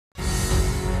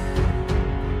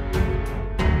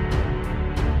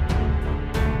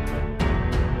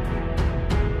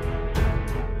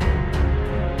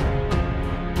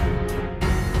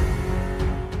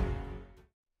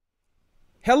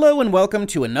Hello and welcome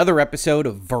to another episode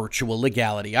of Virtual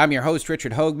Legality. I'm your host,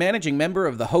 Richard Hogue, managing member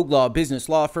of the Hogue Law business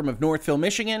law firm of Northville,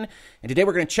 Michigan. And today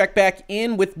we're going to check back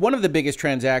in with one of the biggest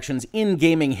transactions in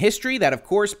gaming history, that of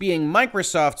course being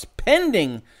Microsoft's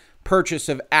pending purchase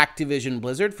of Activision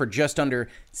Blizzard for just under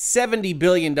 $70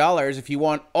 billion. If you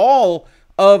want all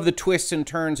of the twists and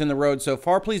turns in the road so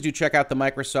far, please do check out the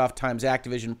Microsoft times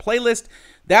Activision playlist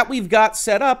that we've got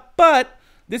set up. But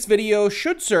this video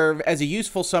should serve as a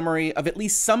useful summary of at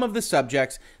least some of the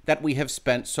subjects that we have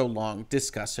spent so long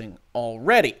discussing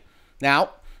already.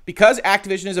 Now, because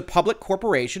Activision is a public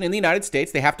corporation in the United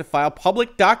States, they have to file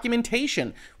public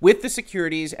documentation with the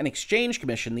Securities and Exchange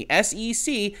Commission, the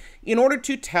SEC, in order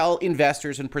to tell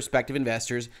investors and prospective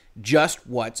investors just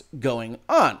what's going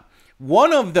on.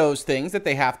 One of those things that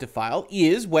they have to file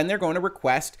is when they're going to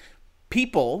request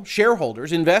people,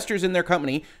 shareholders, investors in their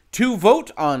company to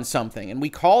vote on something. And we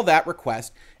call that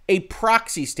request a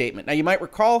proxy statement. Now, you might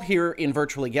recall here in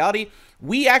Virtual Legality,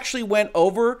 we actually went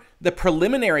over the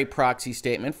preliminary proxy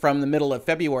statement from the middle of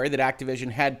February that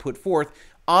Activision had put forth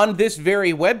on this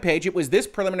very webpage. It was this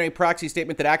preliminary proxy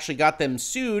statement that actually got them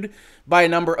sued by a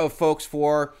number of folks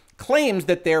for claims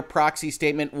that their proxy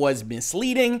statement was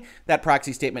misleading. That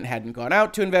proxy statement hadn't gone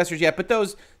out to investors yet, but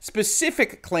those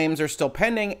specific claims are still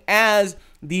pending, as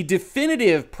the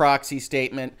definitive proxy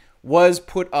statement was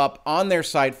put up on their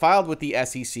site, filed with the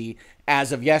SEC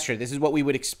as of yesterday. This is what we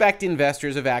would expect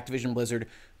investors of Activision Blizzard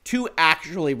to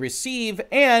actually receive.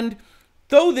 And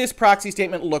though this proxy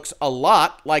statement looks a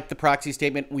lot like the proxy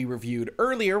statement we reviewed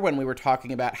earlier when we were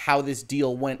talking about how this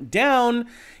deal went down,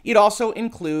 it also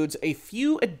includes a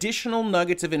few additional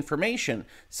nuggets of information,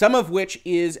 some of which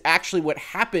is actually what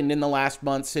happened in the last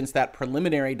month since that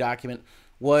preliminary document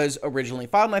was originally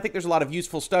filed. And I think there's a lot of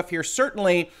useful stuff here.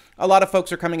 Certainly, a lot of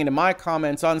folks are coming into my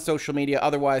comments on social media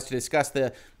otherwise to discuss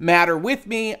the matter with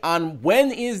me on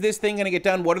when is this thing going to get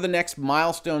done? What are the next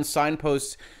milestone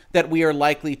signposts that we are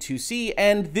likely to see?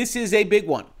 And this is a big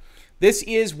one. This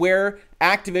is where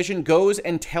Activision goes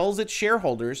and tells its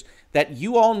shareholders that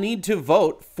you all need to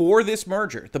vote for this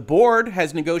merger. The board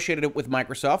has negotiated it with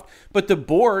Microsoft, but the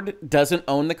board doesn't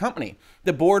own the company.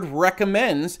 The board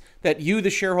recommends that you, the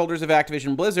shareholders of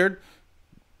Activision Blizzard,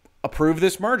 approve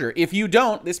this merger. If you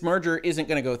don't, this merger isn't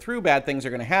going to go through. Bad things are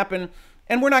going to happen.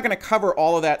 And we're not going to cover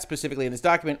all of that specifically in this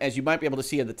document, as you might be able to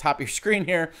see at the top of your screen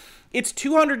here. It's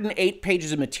 208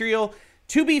 pages of material.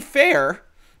 To be fair,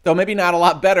 though maybe not a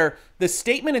lot better, the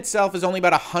statement itself is only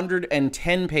about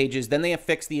 110 pages. Then they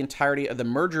affix the entirety of the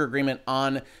merger agreement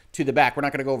on to the back. We're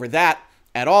not going to go over that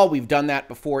at all. We've done that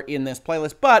before in this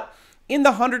playlist. But in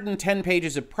the 110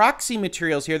 pages of proxy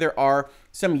materials here, there are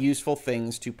some useful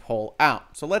things to pull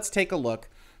out. So let's take a look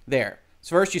there.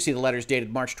 So first, you see the letters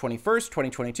dated March 21st,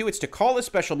 2022. It's to call a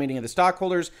special meeting of the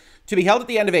stockholders to be held at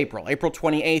the end of April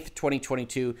 28th,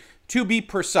 2022, to be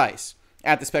precise.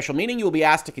 At the special meeting, you will be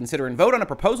asked to consider and vote on a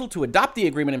proposal to adopt the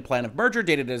agreement and plan of merger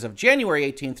dated as of January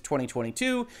 18th,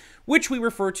 2022, which we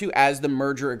refer to as the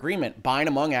merger agreement by and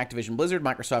among Activision Blizzard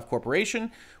Microsoft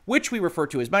Corporation, which we refer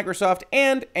to as Microsoft,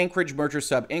 and Anchorage Merger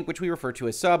Sub Inc., which we refer to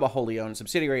as Sub, a wholly owned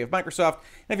subsidiary of Microsoft.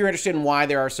 And if you're interested in why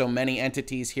there are so many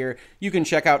entities here, you can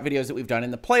check out videos that we've done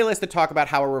in the playlist that talk about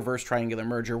how a reverse triangular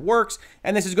merger works.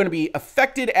 And this is going to be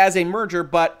affected as a merger,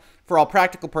 but for all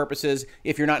practical purposes,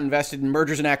 if you're not invested in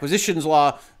mergers and acquisitions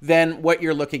law, then what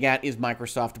you're looking at is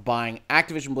Microsoft buying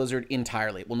Activision Blizzard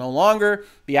entirely. It will no longer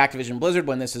be Activision Blizzard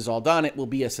when this is all done. It will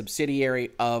be a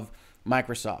subsidiary of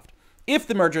Microsoft. If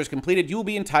the merger is completed, you will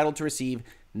be entitled to receive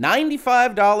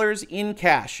 $95 in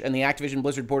cash. And the Activision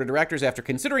Blizzard Board of Directors, after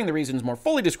considering the reasons more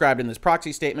fully described in this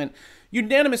proxy statement,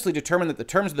 unanimously determined that the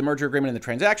terms of the merger agreement and the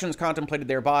transactions contemplated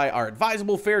thereby are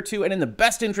advisable, fair to, and in the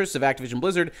best interests of Activision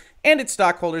Blizzard and its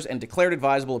stockholders, and declared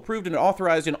advisable, approved, and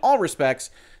authorized in all respects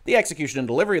the execution and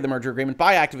delivery of the merger agreement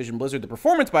by Activision Blizzard, the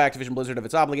performance by Activision Blizzard of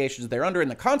its obligations thereunder,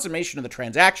 and the consummation of the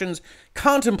transactions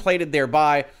contemplated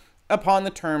thereby, upon the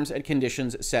terms and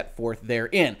conditions set forth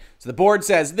therein. So the board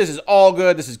says, this is all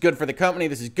good, this is good for the company,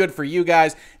 this is good for you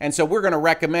guys, and so we're going to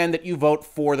recommend that you vote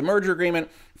for the merger agreement,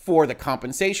 for the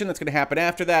compensation that's going to happen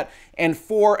after that, and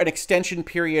for an extension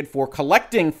period for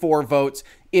collecting 4 votes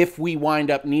if we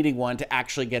wind up needing one to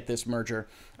actually get this merger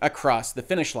across the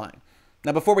finish line.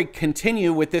 Now, before we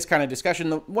continue with this kind of discussion,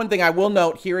 the one thing I will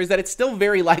note here is that it's still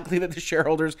very likely that the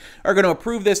shareholders are going to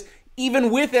approve this,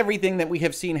 even with everything that we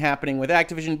have seen happening with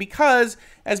Activision, because,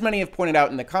 as many have pointed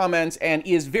out in the comments, and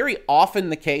is very often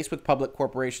the case with public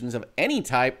corporations of any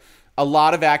type, a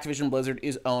lot of Activision Blizzard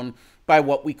is owned by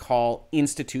what we call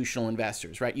institutional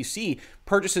investors, right? You see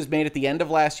purchases made at the end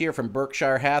of last year from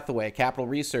Berkshire Hathaway, Capital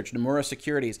Research, Nomura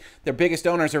Securities. Their biggest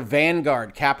owners are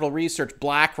Vanguard, Capital Research,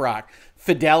 BlackRock,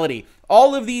 Fidelity.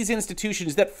 All of these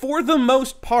institutions that, for the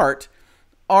most part,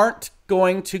 aren't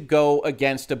going to go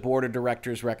against a board of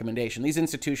directors recommendation. These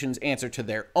institutions answer to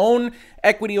their own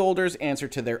equity holders, answer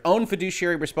to their own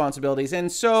fiduciary responsibilities, and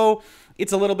so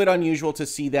it's a little bit unusual to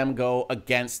see them go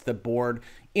against the board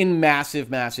in massive,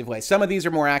 massive ways. Some of these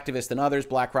are more activist than others.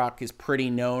 BlackRock is pretty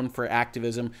known for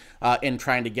activism in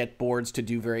trying to get boards to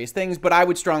do various things, but I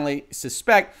would strongly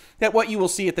suspect that what you will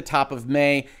see at the top of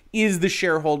May is the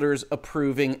shareholders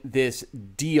approving this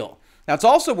deal. Now, it's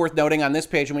also worth noting on this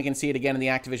page, and we can see it again in the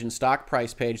Activision stock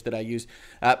price page that I use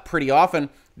pretty often,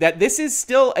 that this is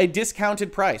still a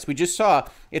discounted price. We just saw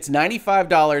it's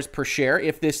 $95 per share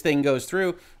if this thing goes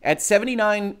through. At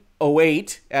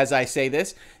 $79.08, as I say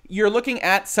this, you're looking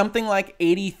at something like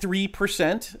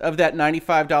 83% of that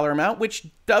 $95 amount, which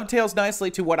dovetails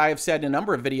nicely to what I have said in a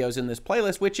number of videos in this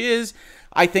playlist, which is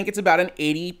I think it's about an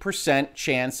 80%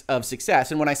 chance of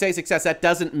success. And when I say success, that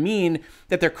doesn't mean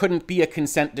that there couldn't be a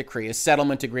consent decree, a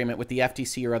settlement agreement with the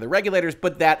FTC or other regulators,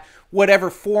 but that whatever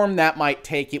form that might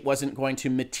take, it wasn't going to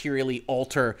materially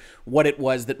alter what it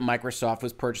was that Microsoft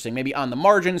was purchasing. Maybe on the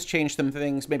margins, change some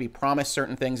things, maybe promise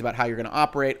certain things about how you're going to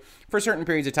operate for certain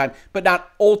periods of time, but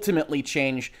not ultimately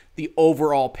change the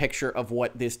overall picture of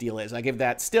what this deal is. I give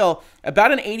that still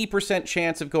about an 80%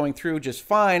 chance of going through just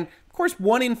fine. Of course,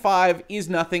 1 in 5 is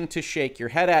nothing to shake your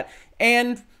head at,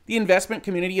 and the investment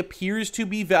community appears to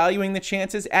be valuing the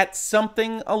chances at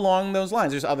something along those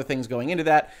lines. There's other things going into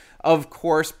that, of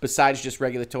course, besides just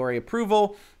regulatory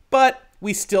approval, but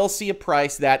we still see a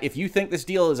price that if you think this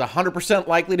deal is 100%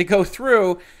 likely to go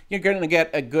through, you're going to get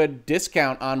a good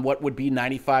discount on what would be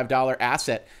 $95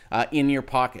 asset in your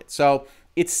pocket. So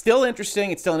it's still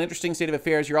interesting. It's still an interesting state of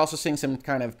affairs. You're also seeing some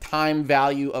kind of time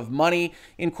value of money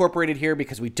incorporated here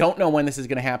because we don't know when this is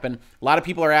going to happen. A lot of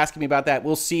people are asking me about that.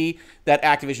 We'll see that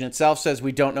Activision itself says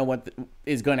we don't know what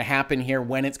is going to happen here,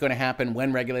 when it's going to happen,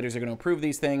 when regulators are going to approve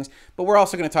these things. But we're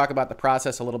also going to talk about the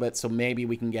process a little bit, so maybe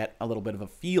we can get a little bit of a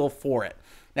feel for it.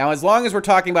 Now, as long as we're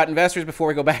talking about investors, before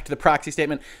we go back to the proxy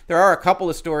statement, there are a couple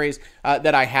of stories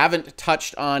that I haven't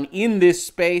touched on in this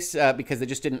space because they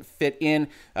just didn't fit in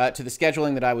to the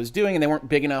scheduling that I was doing, and they weren't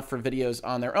big enough for videos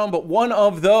on their own. But one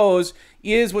of those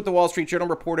is what the Wall Street Journal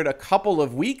reported a couple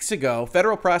of weeks ago.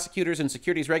 Federal prosecutors and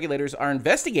securities regulators are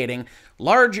investigating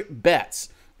large bets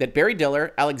that Barry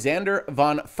Diller, Alexander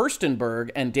von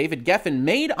Furstenberg, and David Geffen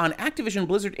made on Activision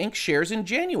Blizzard Inc. shares in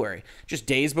January, just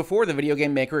days before the video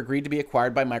game maker agreed to be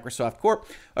acquired by Microsoft Corp.,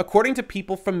 according to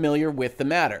people familiar with the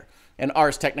matter. And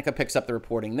Ars Technica picks up the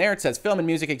reporting there. It says film and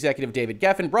music executive David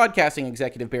Geffen, broadcasting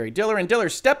executive Barry Diller, and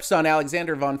Diller's stepson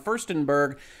Alexander von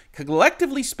Furstenberg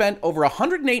collectively spent over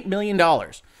 $108 million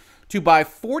to buy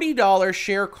 $40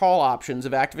 share call options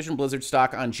of Activision Blizzard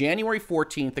stock on January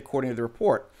 14th, according to the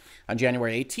report. On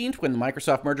January 18th, when the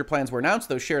Microsoft merger plans were announced,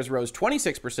 those shares rose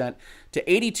 26% to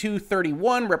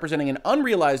 $82.31, representing an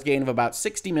unrealized gain of about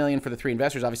 $60 million for the three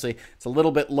investors. Obviously, it's a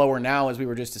little bit lower now, as we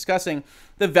were just discussing.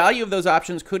 The value of those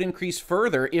options could increase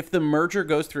further if the merger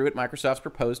goes through at Microsoft's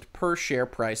proposed per share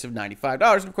price of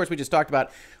 $95. And of course, we just talked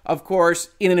about, of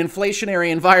course, in an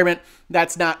inflationary environment,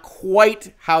 that's not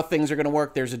quite how things are going to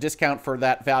work. There's a discount for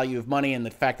that value of money and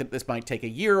the fact that this might take a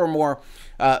year or more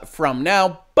from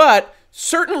now. But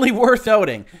certainly worth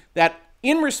noting that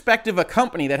in respect of a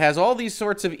company that has all these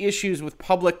sorts of issues with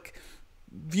public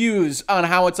views on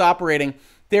how it's operating,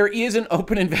 there is an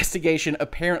open investigation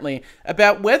apparently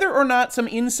about whether or not some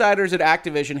insiders at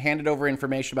Activision handed over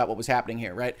information about what was happening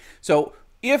here, right? So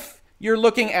if you're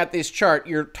looking at this chart,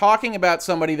 you're talking about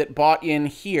somebody that bought in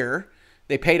here.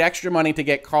 They paid extra money to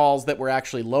get calls that were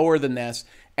actually lower than this.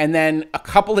 And then a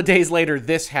couple of days later,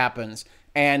 this happens.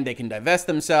 And they can divest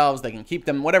themselves, they can keep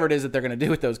them, whatever it is that they're going to do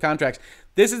with those contracts.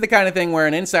 This is the kind of thing where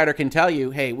an insider can tell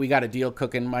you, hey, we got a deal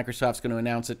cooking, Microsoft's going to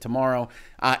announce it tomorrow,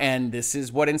 and this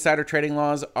is what insider trading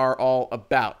laws are all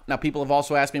about. Now, people have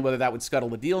also asked me whether that would scuttle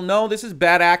the deal. No, this is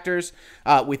bad actors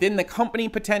within the company,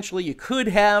 potentially. You could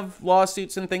have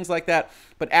lawsuits and things like that,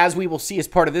 but as we will see as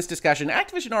part of this discussion,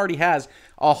 Activision already has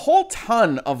a whole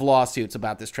ton of lawsuits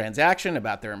about this transaction,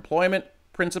 about their employment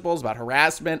principles, about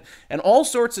harassment, and all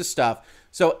sorts of stuff.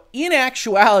 So in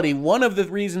actuality, one of the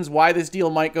reasons why this deal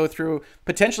might go through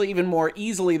potentially even more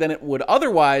easily than it would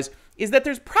otherwise is that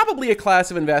there's probably a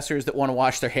class of investors that want to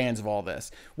wash their hands of all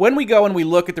this. When we go and we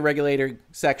look at the regulator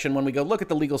section, when we go look at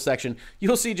the legal section,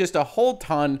 you'll see just a whole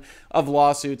ton of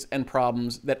lawsuits and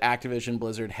problems that Activision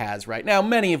Blizzard has right now,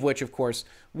 many of which, of course,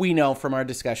 we know from our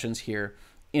discussions here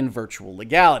in virtual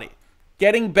legality.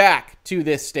 Getting back to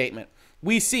this statement,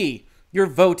 we see your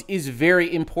vote is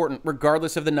very important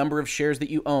regardless of the number of shares that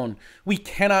you own. We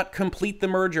cannot complete the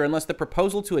merger unless the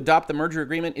proposal to adopt the merger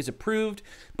agreement is approved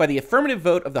by the affirmative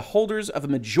vote of the holders of a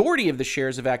majority of the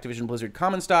shares of Activision Blizzard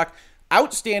common stock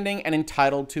outstanding and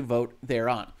entitled to vote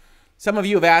thereon. Some of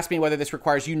you have asked me whether this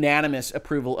requires unanimous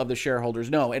approval of the shareholders.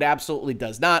 No, it absolutely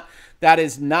does not. That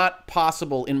is not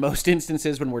possible in most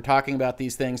instances when we're talking about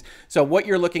these things. So what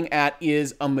you're looking at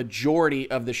is a majority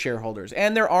of the shareholders.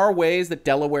 And there are ways that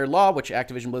Delaware law, which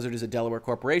Activision Blizzard is a Delaware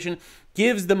corporation,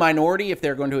 gives the minority, if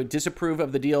they're going to disapprove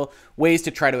of the deal, ways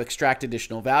to try to extract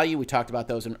additional value. We talked about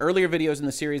those in earlier videos in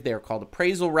the series. They are called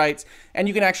appraisal rights. And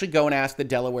you can actually go and ask the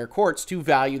Delaware courts to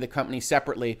value the company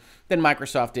separately than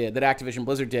Microsoft did, that Activision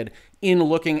Blizzard did, in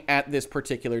looking at this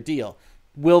particular deal.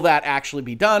 Will that actually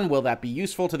be done? Will that be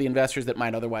useful to the investors that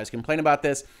might otherwise complain about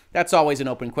this? That's always an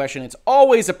open question. It's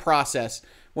always a process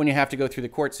when you have to go through the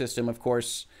court system. Of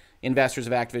course, investors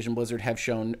of Activision Blizzard have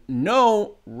shown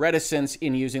no reticence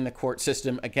in using the court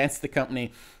system against the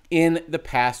company in the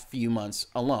past few months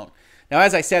alone. Now,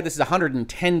 as I said, this is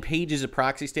 110 pages of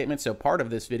proxy statements, so part of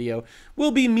this video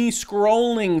will be me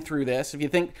scrolling through this. If you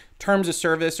think terms of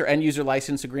service or end-user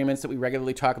license agreements that we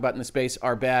regularly talk about in the space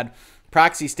are bad,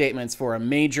 proxy statements for a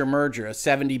major merger, a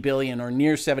 $70 billion or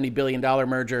near $70 billion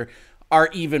merger, are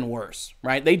even worse,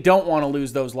 right? They don't want to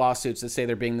lose those lawsuits that say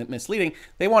they're being misleading.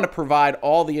 They want to provide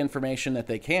all the information that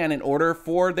they can in order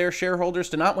for their shareholders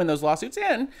to not win those lawsuits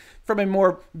and, from a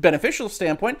more beneficial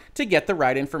standpoint, to get the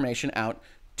right information out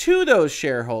to those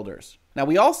shareholders. Now,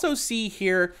 we also see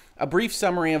here a brief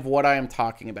summary of what I am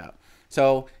talking about.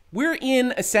 So we're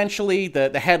in essentially the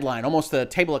headline, almost the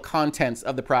table of contents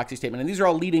of the proxy statement, and these are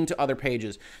all leading to other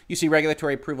pages. You see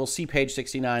regulatory approval, see page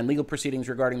 69, legal proceedings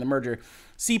regarding the merger,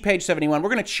 see page 71. We're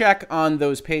going to check on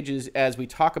those pages as we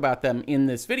talk about them in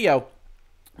this video.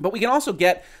 But we can also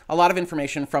get a lot of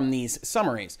information from these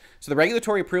summaries. So the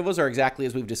regulatory approvals are exactly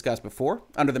as we've discussed before.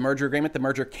 Under the merger agreement, the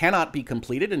merger cannot be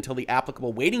completed until the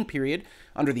applicable waiting period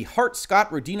under the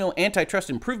Hart-Scott-Rodino Antitrust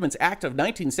Improvements Act of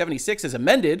 1976 as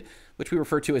amended, which we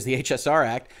refer to as the HSR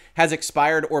Act, has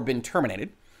expired or been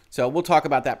terminated. So we'll talk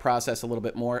about that process a little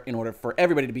bit more in order for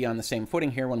everybody to be on the same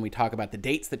footing here when we talk about the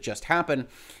dates that just happened.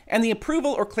 And the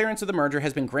approval or clearance of the merger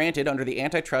has been granted under the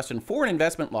antitrust and foreign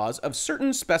investment laws of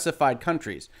certain specified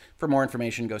countries. For more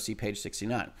information, go see page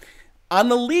 69. On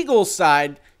the legal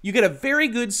side, you get a very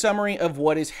good summary of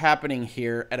what is happening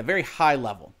here at a very high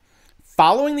level.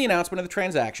 Following the announcement of the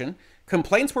transaction,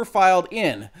 complaints were filed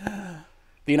in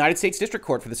the United States District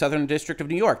Court for the Southern District of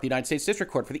New York, the United States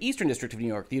District Court for the Eastern District of New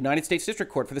York, the United States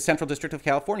District Court for the Central District of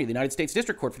California, the United States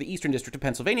District Court for the Eastern District of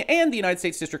Pennsylvania, and the United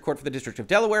States District Court for the District of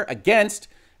Delaware against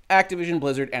Activision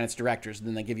Blizzard and its directors. And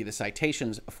then they give you the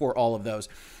citations for all of those.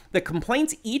 The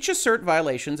complaints each assert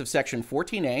violations of Section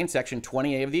 14A and Section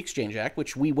 20A of the Exchange Act,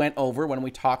 which we went over when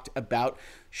we talked about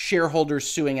shareholders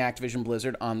suing Activision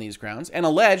Blizzard on these grounds, and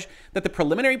allege that the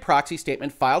preliminary proxy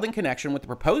statement filed in connection with the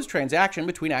proposed transaction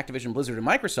between Activision Blizzard and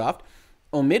Microsoft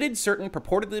omitted certain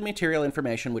purportedly material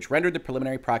information which rendered the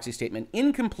preliminary proxy statement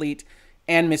incomplete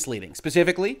and misleading.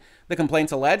 Specifically, the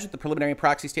complaints allege that the preliminary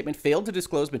proxy statement failed to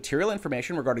disclose material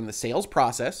information regarding the sales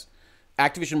process,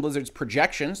 Activision Blizzard's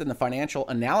projections, and the financial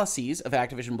analyses of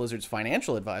Activision Blizzard's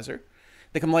financial advisor.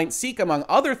 The complaints seek, among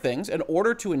other things, an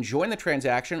order to enjoin the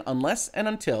transaction unless and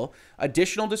until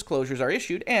additional disclosures are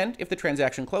issued, and, if the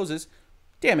transaction closes,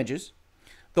 damages.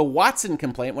 The Watson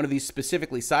complaint, one of these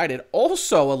specifically cited,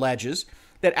 also alleges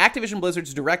that Activision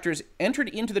Blizzard's directors entered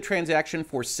into the transaction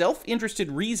for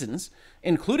self-interested reasons,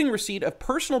 including receipt of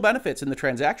personal benefits in the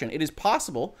transaction. It is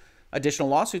possible additional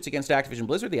lawsuits against Activision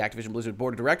Blizzard, the Activision Blizzard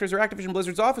Board of Directors, or Activision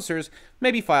Blizzard's officers may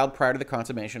be filed prior to the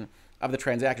consummation of the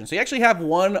transaction. So you actually have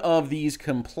one of these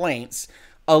complaints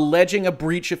alleging a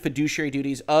breach of fiduciary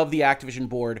duties of the Activision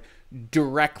board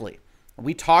directly.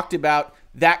 We talked about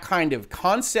that kind of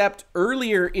concept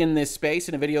earlier in this space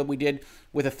in a video we did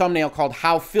with a thumbnail called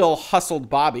How Phil Hustled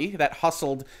Bobby. That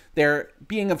hustled there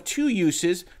being of two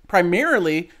uses,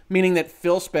 primarily meaning that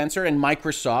Phil Spencer and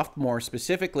Microsoft, more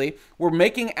specifically, were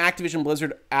making Activision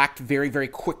Blizzard act very, very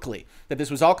quickly. That this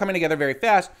was all coming together very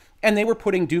fast, and they were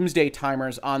putting doomsday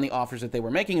timers on the offers that they were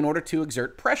making in order to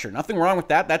exert pressure. Nothing wrong with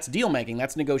that. That's deal making.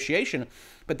 That's negotiation.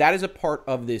 But that is a part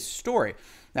of this story.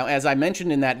 Now, as I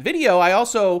mentioned in that video, I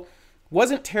also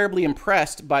wasn't terribly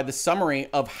impressed by the summary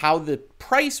of how the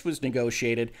price was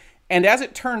negotiated. And as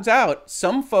it turns out,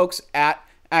 some folks at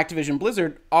Activision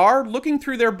Blizzard are looking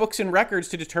through their books and records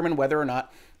to determine whether or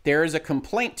not there is a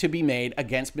complaint to be made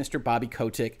against Mr. Bobby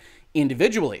Kotick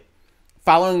individually.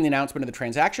 Following the announcement of the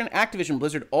transaction, Activision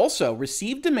Blizzard also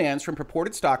received demands from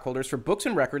purported stockholders for books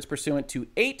and records pursuant to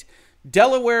 8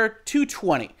 Delaware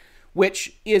 220,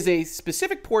 which is a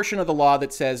specific portion of the law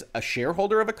that says a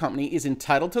shareholder of a company is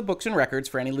entitled to books and records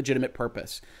for any legitimate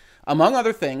purpose. Among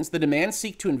other things, the demands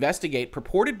seek to investigate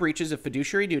purported breaches of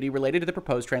fiduciary duty related to the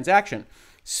proposed transaction.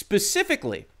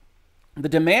 Specifically, the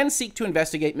demands seek to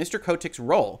investigate Mr. Kotick's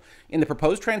role in the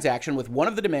proposed transaction, with one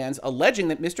of the demands alleging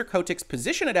that Mr. Kotick's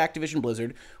position at Activision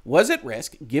Blizzard was at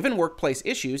risk given workplace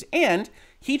issues, and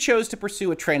he chose to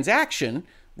pursue a transaction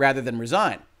rather than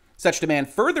resign. Such demand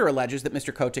further alleges that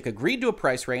Mr. Kotick agreed to a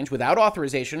price range without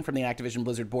authorization from the Activision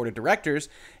Blizzard Board of Directors,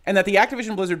 and that the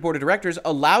Activision Blizzard Board of Directors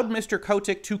allowed Mr.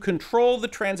 Kotick to control the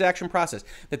transaction process,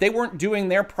 that they weren't doing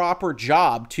their proper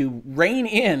job to rein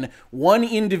in one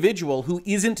individual who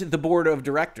isn't the Board of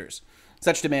Directors.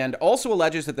 Such demand also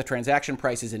alleges that the transaction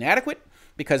price is inadequate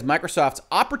because Microsoft's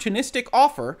opportunistic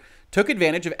offer took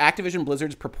advantage of Activision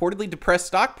Blizzard's purportedly depressed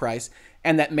stock price,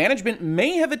 and that management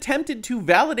may have attempted to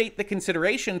validate the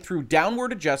consideration through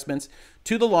downward adjustments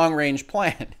to the long-range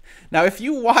plan. Now, if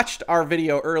you watched our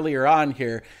video earlier on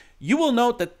here, you will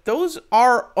note that those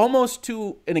are almost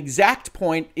to an exact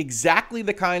point exactly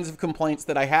the kinds of complaints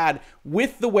that I had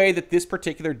with the way that this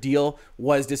particular deal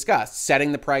was discussed.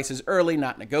 Setting the prices early,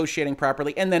 not negotiating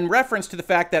properly, and then reference to the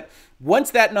fact that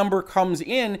once that number comes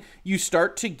in, you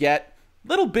start to get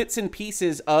little bits and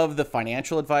pieces of the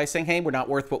financial advice saying, hey, we're not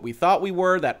worth what we thought we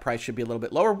were. That price should be a little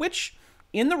bit lower, which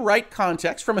in the right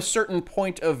context, from a certain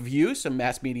point of view, some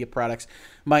mass media products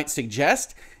might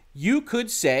suggest, you could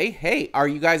say, hey, are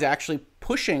you guys actually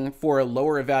pushing for a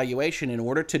lower evaluation in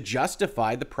order to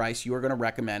justify the price you are going to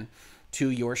recommend to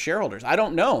your shareholders? I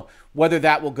don't know whether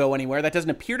that will go anywhere. That doesn't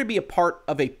appear to be a part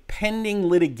of a pending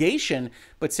litigation,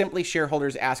 but simply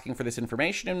shareholders asking for this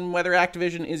information, and whether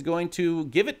Activision is going to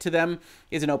give it to them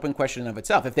is an open question in of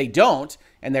itself. If they don't,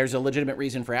 and there's a legitimate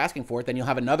reason for asking for it, then you'll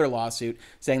have another lawsuit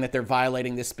saying that they're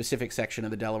violating this specific section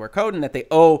of the Delaware Code and that they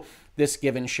owe this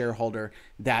given shareholder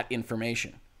that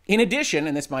information. In addition,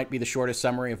 and this might be the shortest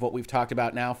summary of what we've talked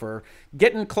about now for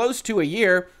getting close to a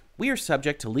year, we are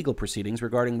subject to legal proceedings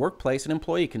regarding workplace and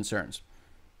employee concerns.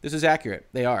 This is accurate.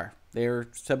 They are. They're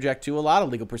subject to a lot of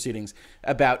legal proceedings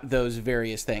about those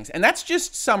various things. And that's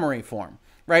just summary form,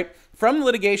 right? From the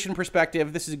litigation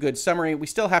perspective, this is a good summary. We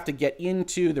still have to get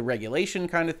into the regulation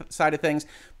kind of side of things.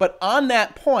 But on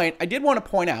that point, I did want to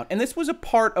point out, and this was a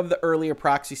part of the earlier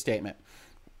proxy statement,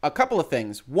 a couple of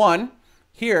things. One,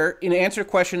 here, in answer to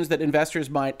questions that investors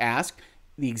might ask,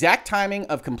 the exact timing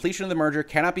of completion of the merger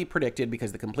cannot be predicted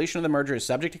because the completion of the merger is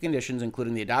subject to conditions,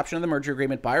 including the adoption of the merger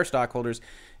agreement by our stockholders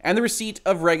and the receipt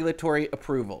of regulatory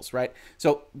approvals, right?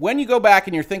 So when you go back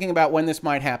and you're thinking about when this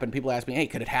might happen, people ask me, hey,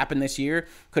 could it happen this year?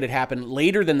 Could it happen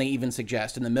later than they even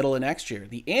suggest, in the middle of next year?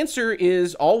 The answer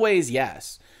is always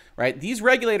yes, right? These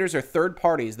regulators are third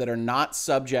parties that are not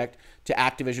subject to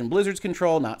Activision Blizzard's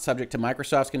control, not subject to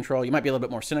Microsoft's control. You might be a little bit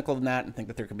more cynical than that and think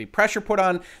that there could be pressure put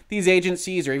on these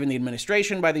agencies or even the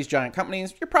administration by these giant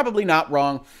companies. You're probably not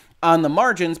wrong on the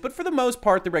margins, but for the most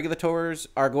part, the regulators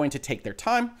are going to take their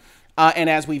time. And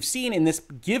as we've seen in this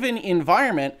given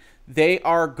environment, they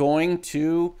are going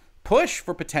to push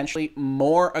for potentially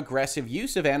more aggressive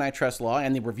use of antitrust law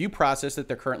and the review process that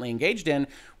they're currently engaged in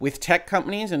with tech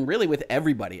companies and really with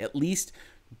everybody, at least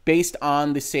based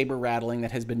on the saber rattling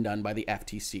that has been done by the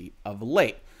FTC of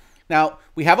late. Now,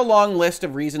 we have a long list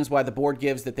of reasons why the board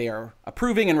gives that they are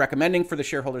approving and recommending for the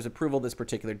shareholders' approval of this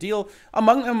particular deal.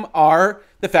 Among them are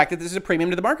the fact that this is a premium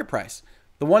to the market price.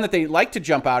 The one that they like to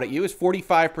jump out at you is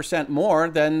 45% more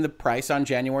than the price on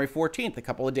January 14th, a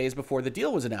couple of days before the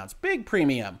deal was announced. Big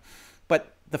premium.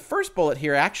 But the first bullet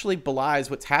here actually belies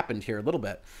what's happened here a little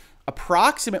bit.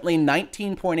 Approximately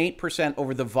 19.8%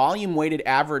 over the volume-weighted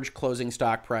average closing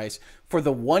stock price for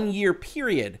the one-year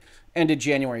period ended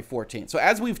January 14th. So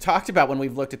as we've talked about when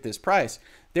we've looked at this price,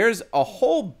 there's a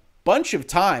whole bunch of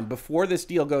time before this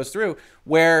deal goes through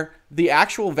where the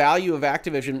actual value of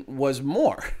Activision was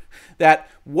more. That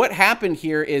what happened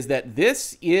here is that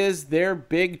this is their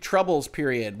big troubles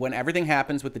period, when everything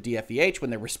happens with the DFVH, when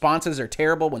their responses are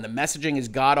terrible, when the messaging is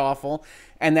god-awful.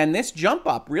 And then this jump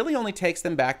up really only takes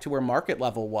them back to where market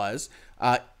level was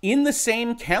in the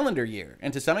same calendar year,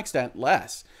 and to some extent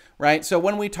less, right? So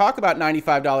when we talk about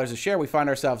 $95 a share, we find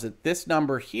ourselves at this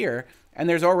number here, And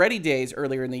there's already days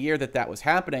earlier in the year that was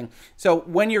happening. So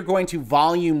when you're going to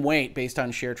volume weight based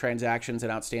on share transactions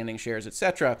and outstanding shares,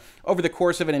 etc., over the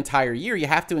course of an entire year, you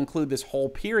have to include this whole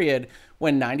period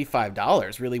when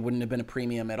 $95 really wouldn't have been a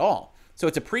premium at all. So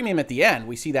it's a premium at the end.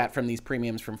 We see that from these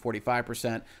premiums from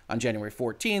 45% on January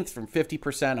 14th, from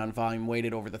 50% on volume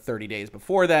weighted over the 30 days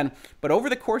before then. But over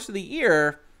the course of the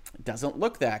year, it doesn't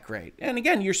look that great. And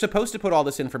again, you're supposed to put all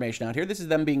this information out here. This is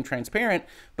them being transparent,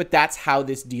 but that's how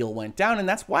this deal went down. And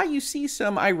that's why you see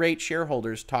some irate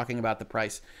shareholders talking about the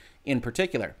price in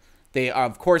particular. They,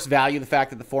 of course, value the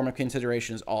fact that the form of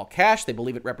consideration is all cash. They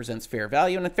believe it represents fair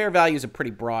value, and fair value is a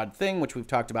pretty broad thing, which we've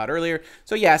talked about earlier.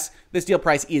 So yes, this deal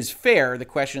price is fair. The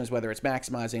question is whether it's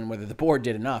maximizing and whether the board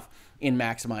did enough in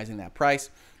maximizing that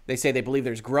price. They say they believe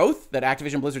there's growth, that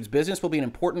Activision Blizzard's business will be an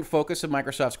important focus of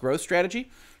Microsoft's growth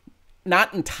strategy.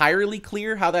 Not entirely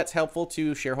clear how that's helpful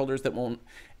to shareholders that won't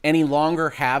any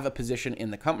longer have a position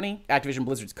in the company. Activision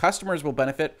Blizzard's customers will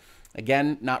benefit.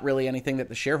 Again, not really anything that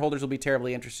the shareholders will be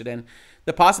terribly interested in.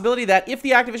 The possibility that if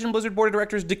the Activision Blizzard board of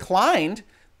directors declined,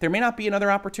 there may not be another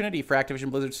opportunity for Activision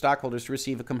Blizzard stockholders to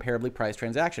receive a comparably priced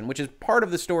transaction, which is part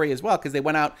of the story as well, because they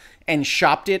went out and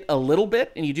shopped it a little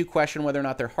bit, and you do question whether or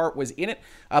not their heart was in it,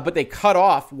 but they cut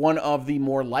off one of the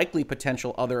more likely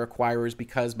potential other acquirers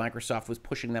because Microsoft was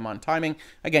pushing them on timing.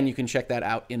 Again, you can check that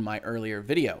out in my earlier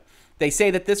video. They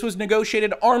say that this was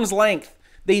negotiated arm's length.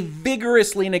 They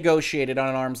vigorously negotiated on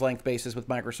an arm's length basis with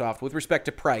Microsoft with respect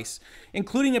to price,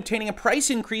 including obtaining a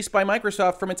price increase by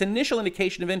Microsoft from its initial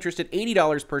indication of interest at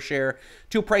 $80 per share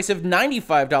to a price of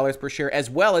 $95 per share, as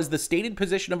well as the stated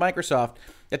position of Microsoft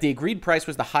that the agreed price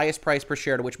was the highest price per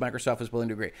share to which Microsoft was willing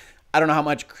to agree. I don't know how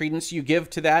much credence you give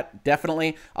to that.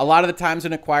 Definitely. A lot of the times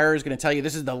an acquirer is going to tell you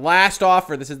this is the last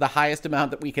offer, this is the highest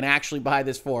amount that we can actually buy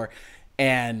this for.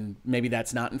 And maybe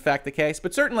that's not, in fact, the case.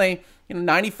 But certainly,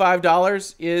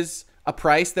 $95 is a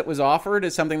price that was offered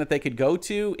as something that they could go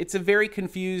to. It's a very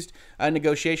confused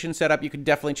negotiation setup. You can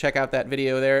definitely check out that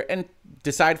video there and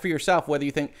decide for yourself whether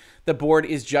you think the board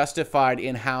is justified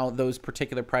in how those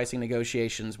particular pricing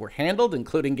negotiations were handled,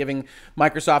 including giving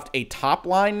Microsoft a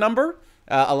top-line number,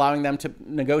 allowing them to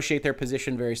negotiate their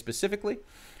position very specifically.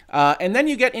 And then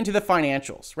you get into the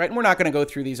financials, right? And we're not going to go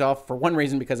through these all for one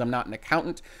reason, because I'm not an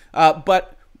accountant.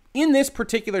 But in this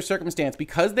particular circumstance,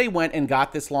 because they went and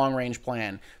got this long-range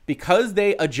plan, because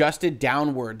they adjusted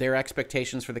downward their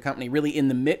expectations for the company really in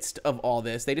the midst of all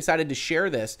this, they decided to share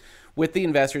this with the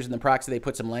investors in the proxy. They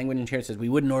put some language in here that says we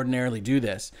wouldn't ordinarily do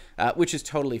this, which is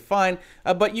totally fine.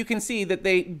 But you can see that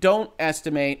they don't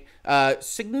estimate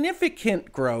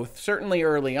significant growth, certainly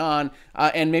early on,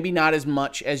 and maybe not as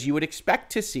much as you would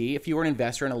expect to see if you were an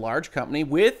investor in a large company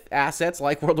with assets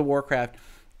like World of Warcraft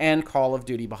and Call of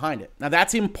Duty behind it. Now,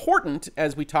 that's important,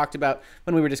 as we talked about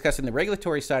when we were discussing the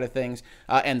regulatory side of things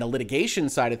and the litigation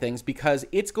side of things, because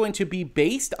it's going to be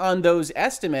based on those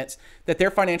estimates that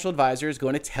their financial advisor is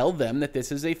going to tell them that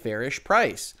this is a fairish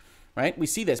price. Right? We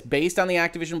see this based on the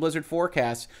Activision Blizzard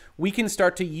forecasts. We can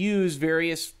start to use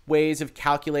various ways of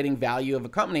calculating value of a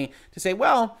company to say,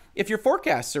 well, if your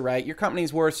forecasts are right, your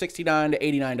company's worth $69 to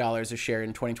 $89 a share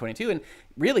in 2022, and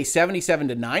really $77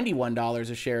 to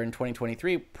 $91 a share in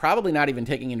 2023, probably not even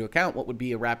taking into account what would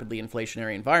be a rapidly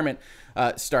inflationary environment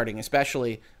starting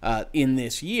especially in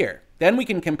this year. Then we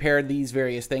can compare these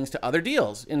various things to other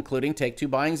deals, including Take-Two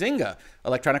buying Zynga,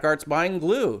 Electronic Arts buying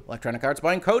Glue, Electronic Arts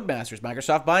buying Codemasters,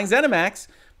 Microsoft buying ZeniMax,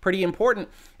 pretty important.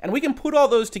 And we can put all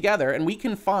those together and we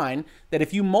can find that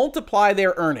if you multiply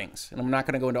their earnings, and I'm not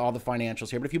going to go into all the financials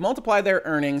here, but if you multiply their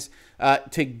earnings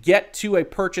to get to a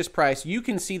purchase price, you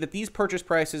can see that these purchase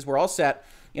prices were all set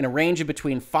in a range of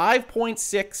between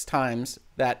 5.6 times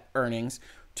that earnings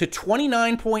to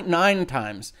 29.9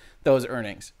 times those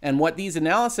earnings. And what these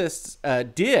analysts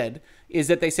did is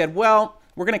that they said, well,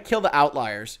 we're going to kill the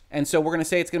outliers. And so we're going to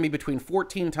say it's going to be between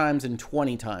 14 times and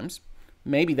 20 times.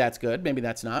 Maybe that's good. Maybe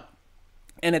that's not.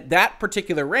 And at that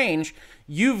particular range,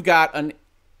 you've got an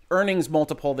earnings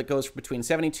multiple that goes between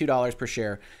 $72 per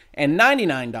share and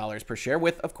 $99 per share,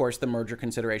 with, of course, the merger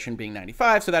consideration being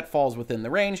 $95. So that falls within the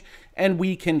range, and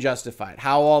we can justify it.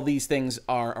 How all these things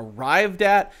are arrived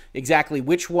at, exactly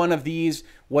which one of these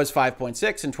was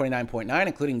 5.6 and 29.9,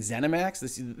 including ZeniMax.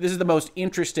 This is the most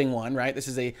interesting one, right? This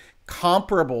is a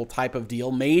comparable type of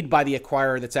deal made by the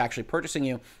acquirer that's actually purchasing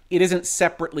you. It isn't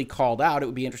separately called out. It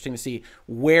would be interesting to see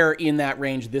where in that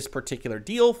range this particular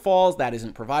deal falls. That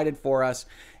isn't provided for us.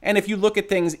 And if you look at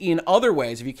things in other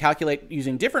ways, if you calculate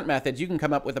using different methods, you can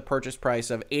come up with a purchase price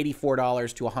of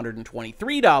 $84 to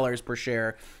 $123 per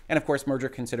share. And of course, merger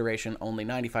consideration only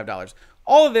 $95.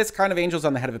 All of this kind of angels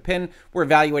on the head of a pin. We're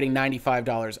evaluating $95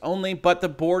 only, but the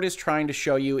board is trying to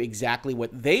show you exactly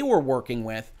what they were working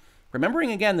with.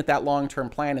 Remembering again that long-term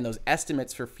plan and those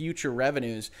estimates for future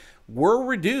revenues were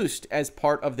reduced as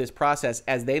part of this process,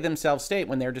 as they themselves state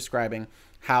when they're describing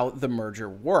how the merger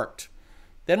worked.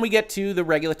 Then we get to the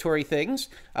regulatory things,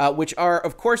 which are,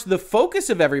 of course, the focus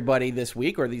of everybody this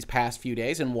week or these past few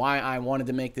days, and why I wanted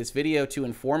to make this video to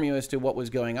inform you as to what was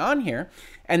going on here.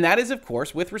 And that is, of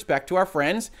course, with respect to our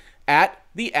friends at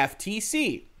the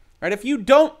FTC. Right? If you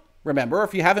don't remember, or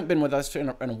if you haven't been with us in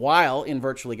a while in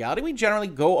Virtual Legality, we generally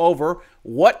go over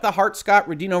what the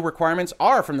Hart-Scott-Rodino requirements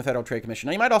are from the Federal Trade Commission.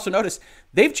 Now, you might also notice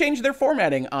they've changed their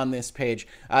formatting on this page,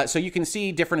 so you can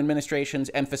see different administrations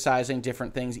emphasizing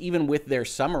different things, even with their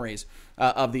summaries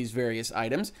of these various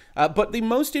items. But the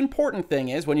most important thing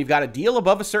is when you've got a deal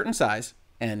above a certain size,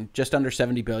 and just under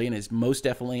 $70 billion is most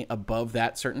definitely above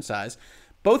that certain size,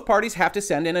 both parties have to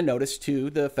send in a notice to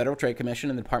the Federal Trade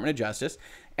Commission and the Department of Justice,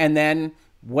 and then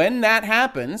when that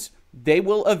happens, they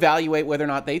will evaluate whether or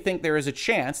not they think there is a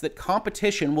chance that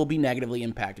competition will be negatively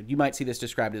impacted. You might see this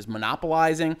described as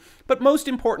monopolizing, but most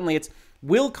importantly, it's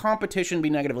will competition be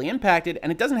negatively impacted?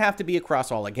 And it doesn't have to be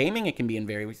across all of gaming. It can be in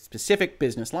very specific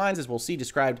business lines, as we'll see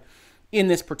described in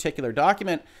this particular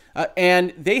document.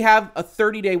 And they have a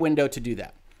 30-day window to do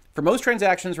that. For most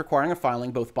transactions requiring a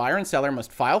filing, both buyer and seller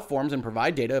must file forms and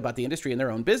provide data about the industry and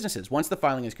their own businesses. Once the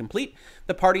filing is complete,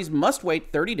 the parties must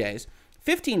wait 30 days,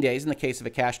 15 days in the case of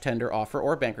a cash tender offer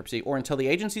or bankruptcy, or until the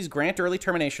agencies grant early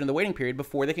termination of the waiting period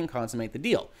before they can consummate the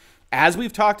deal. As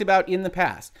we've talked about in the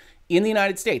past, in the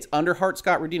United States, under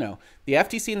Hart-Scott-Rodino, the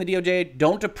FTC and the DOJ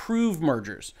don't approve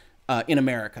mergers in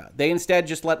America. They instead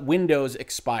just let windows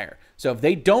expire. So if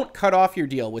they don't cut off your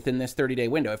deal within this 30-day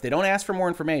window, if they don't ask for more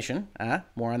information,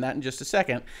 more on that in just a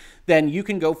second, then you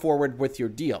can go forward with your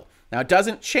deal. Now, it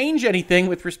doesn't change anything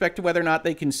with respect to whether or not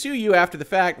they can sue you after the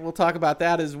fact. We'll talk about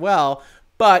that as well.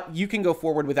 But you can go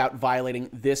forward without violating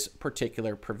this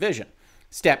particular provision.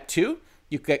 Step 2,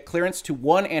 you get clearance to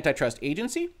one antitrust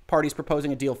agency. Parties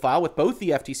proposing a deal file with both the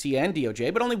FTC and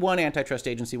DOJ, but only one antitrust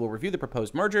agency will review the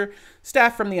proposed merger.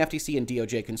 Staff from the FTC and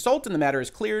DOJ consult, and the matter is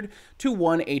cleared to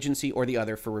one agency or the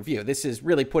other for review. This is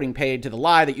really putting paid to the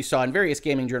lie that you saw in various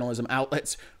gaming journalism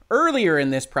outlets earlier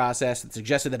in this process that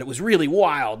suggested that it was really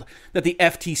wild that the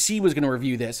FTC was going to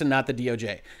review this and not the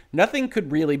DOJ. Nothing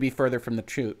could really be further from the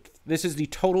truth. This is the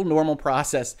total normal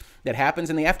process that happens,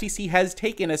 and the FTC has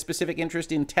taken a specific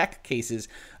interest in tech cases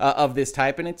of this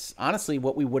type, and it's honestly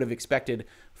what we would have expected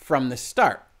from the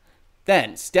start.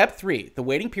 Then, step 3, the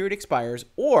waiting period expires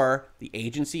or the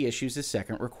agency issues a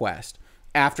second request.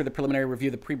 After the preliminary review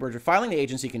of the pre-merger filing, the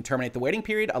agency can terminate the waiting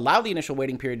period, allow the initial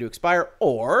waiting period to expire,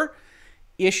 or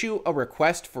issue a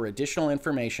request for additional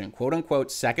information,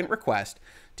 quote-unquote second request,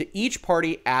 to each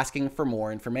party asking for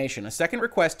more information. A second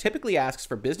request typically asks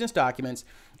for business documents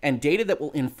and data that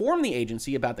will inform the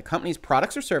agency about the company's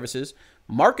products or services,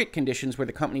 market conditions where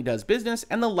the company does business,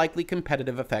 and the likely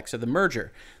competitive effects of the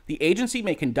merger. The agency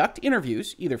may conduct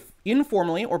interviews, either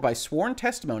informally or by sworn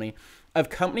testimony, of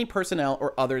company personnel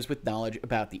or others with knowledge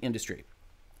about the industry.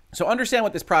 So understand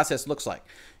what this process looks like.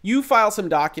 You file some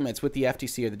documents with the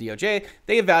FTC or the DOJ.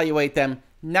 They evaluate them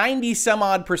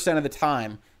 90-some-odd% of the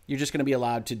time. You're just going to be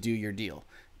allowed to do your deal.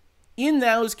 In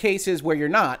those cases where you're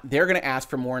not, they're going to ask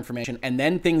for more information, and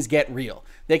then things get real.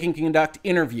 They can conduct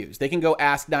interviews. They can go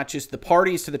ask not just the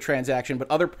parties to the transaction,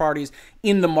 but other parties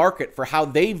in the market for how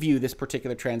they view this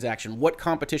particular transaction, what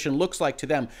competition looks like to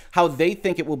them, how they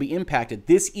think it will be impacted.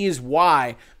 This is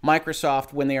why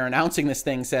Microsoft, when they are announcing this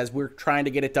thing, says we're trying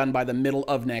to get it done by the middle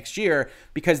of next year,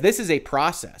 because this is a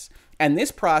process. And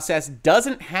this process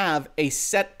doesn't have a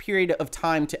set period of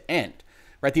time to end.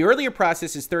 Right, the earlier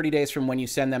process is 30 days from when you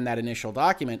send them that initial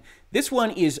document. This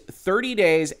one is 30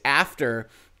 days after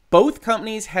both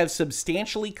companies have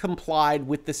substantially complied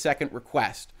with the second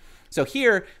request. So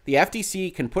here, the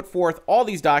FTC can put forth all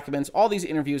these documents, all these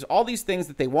interviews, all these things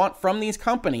that they want from these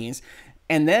companies,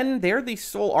 and then they're the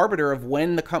sole arbiter of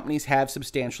when the companies have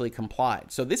substantially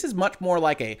complied. So this is much more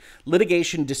like a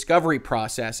litigation discovery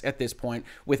process at this point,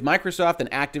 with Microsoft and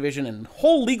Activision and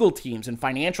whole legal teams and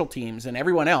financial teams and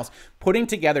everyone else putting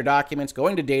together documents,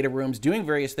 going to data rooms, doing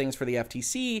various things for the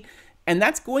FTC. And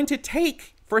that's going to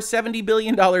take, for a $70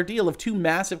 billion deal of two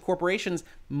massive corporations,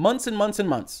 months and months and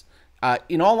months.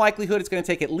 In all likelihood, it's going to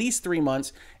take at least 3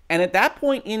 months. And at that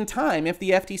point in time, if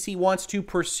the FTC wants to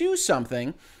pursue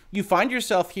something, you find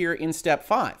yourself here in step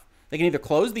 5. They can either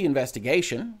close the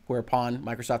investigation, whereupon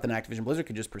Microsoft and Activision Blizzard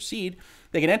can just proceed.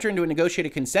 They can enter into a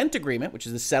negotiated consent agreement, which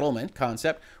is the settlement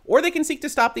concept, or they can seek to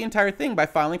stop the entire thing by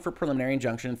filing for preliminary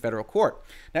injunction in federal court.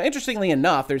 Now, interestingly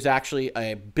enough, there's actually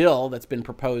a bill that's been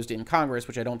proposed in Congress,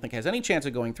 which I don't think has any chance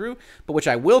of going through, but which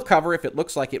I will cover if it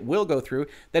looks like it will go through,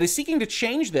 that is seeking to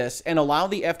change this and allow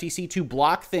the FTC to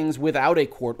block things without a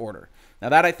court order. Now,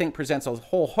 that I think presents a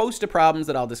whole host of problems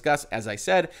that I'll discuss, as I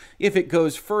said, if it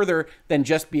goes further than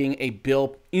just being a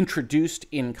bill introduced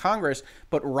in Congress.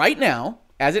 But right now,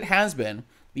 as it has been,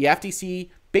 the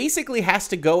FTC basically has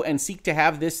to go and seek to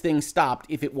have this thing stopped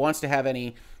if it wants to have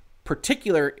any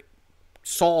particular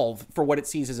solve for what it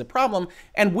sees as a problem.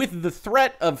 And with the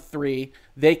threat of 3,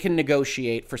 they can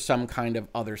negotiate for some kind of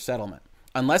other settlement.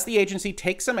 Unless the agency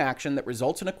takes some action that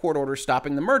results in a court order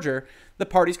stopping the merger, the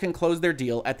parties can close their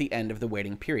deal at the end of the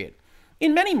waiting period.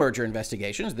 In many merger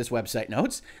investigations, this website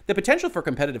notes, the potential for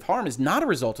competitive harm is not a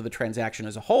result of the transaction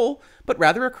as a whole, but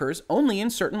rather occurs only in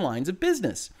certain lines of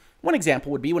business. One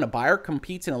example would be when a buyer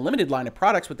competes in a limited line of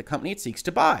products with the company it seeks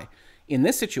to buy. In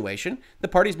this situation, the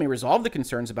parties may resolve the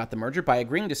concerns about the merger by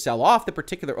agreeing to sell off the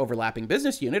particular overlapping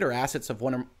business unit or assets of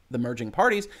one of the merging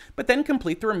parties, but then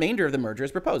complete the remainder of the merger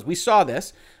as proposed. We saw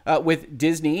this with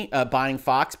Disney buying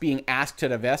Fox, being asked to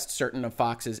divest certain of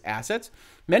Fox's assets.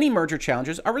 Many merger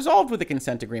challenges are resolved with a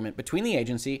consent agreement between the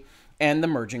agency and the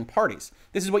merging parties.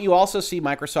 This is what you also see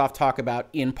Microsoft talk about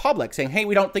in public, saying, hey,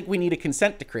 we don't think we need a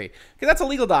consent decree, because that's a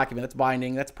legal document, that's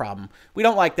binding, that's a problem. We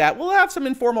don't like that. We'll have some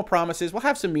informal promises, we'll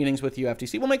have some meetings with you,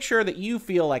 FTC. We'll make sure that you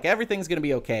feel like everything's going to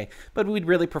be okay, but we'd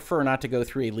really prefer not to go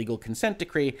through a legal consent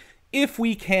decree if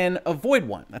we can avoid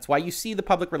one. That's why you see the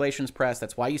public relations press.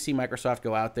 That's why you see Microsoft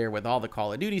go out there with all the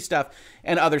Call of Duty stuff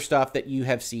and other stuff that you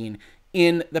have seen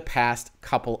in the past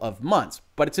couple of months.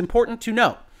 But it's important to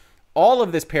note, all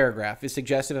of this paragraph is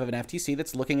suggestive of an FTC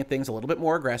that's looking at things a little bit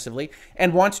more aggressively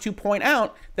and wants to point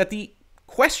out that the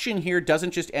question here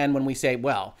doesn't just end when we say,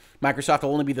 well, Microsoft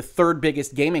will only be the 3rd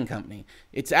biggest gaming company.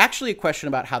 It's actually a question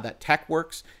about how that tech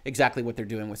works, exactly what they're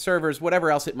doing with servers, whatever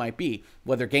else it might be,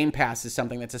 whether Game Pass is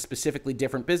something that's a specifically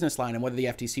different business line and whether the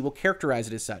FTC will characterize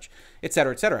it as such, et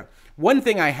cetera, et cetera. One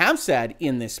thing I have said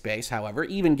in this space, however,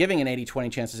 even giving an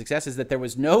 80-20 chance of success, is that there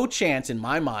was no chance in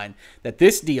my mind that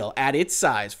this deal at its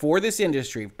size for this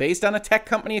industry, based on a tech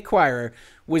company acquirer,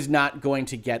 was not going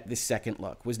to get this second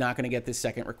look, was not going to get this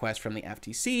second request from the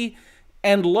FTC.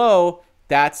 And lo,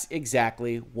 that's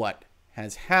exactly what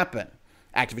has happened.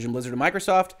 Activision Blizzard and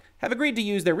Microsoft have agreed to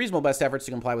use their reasonable best efforts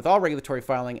to comply with all regulatory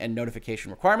filing and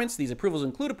notification requirements. These approvals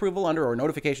include approval under or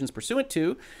notifications pursuant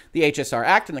to the HSR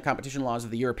Act and the competition laws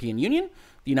of the European Union,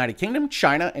 the United Kingdom,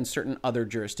 China, and certain other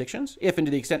jurisdictions. If and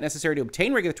to the extent necessary to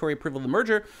obtain regulatory approval of the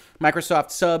merger,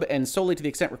 Microsoft sub and solely to the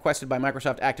extent requested by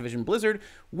Microsoft Activision Blizzard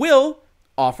will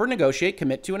offer, negotiate,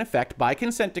 commit to, and effect by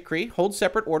consent decree, hold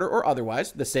separate order or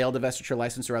otherwise, the sale, divestiture,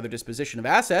 license, or other disposition of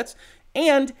assets,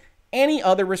 and any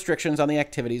other restrictions on the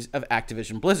activities of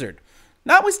Activision Blizzard.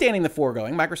 Notwithstanding the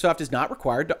foregoing, Microsoft is not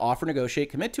required to offer,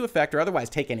 negotiate, commit to, effect, or otherwise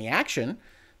take any action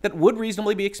that would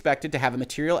reasonably be expected to have a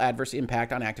material adverse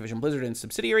impact on Activision Blizzard and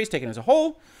subsidiaries taken as a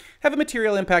whole, have a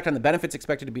material impact on the benefits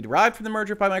expected to be derived from the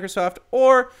merger by Microsoft,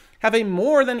 or have a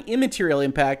more than immaterial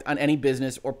impact on any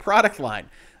business or product line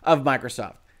of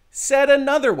Microsoft. Said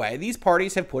another way, these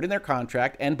parties have put in their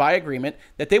contract and by agreement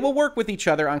that they will work with each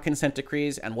other on consent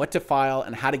decrees and what to file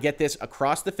and how to get this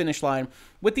across the finish line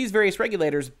with these various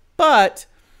regulators, but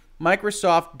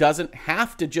Microsoft doesn't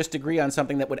have to just agree on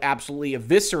something that would absolutely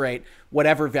eviscerate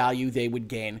whatever value they would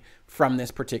gain from this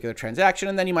particular transaction.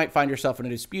 And then you might find yourself in a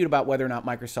dispute about whether or not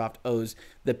Microsoft owes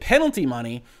the penalty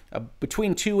money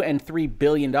between $2 and $3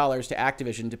 billion to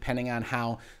Activision, depending on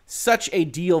how such a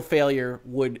deal failure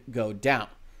would go down.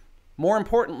 More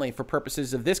importantly, for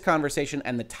purposes of this conversation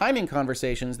and the timing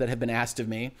conversations that have been asked of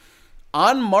me,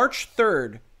 on March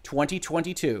 3rd,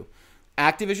 2022,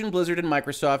 Activision Blizzard and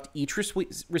Microsoft each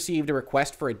received a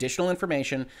request for additional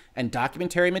information and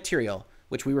documentary material,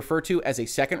 which we refer to as a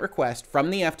second request from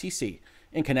the FTC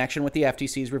in connection with the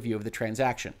FTC's review of the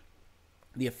transaction.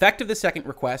 The effect of the second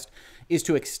request is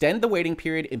to extend the waiting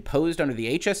period imposed under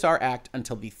the HSR Act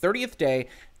until the 30th day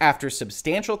after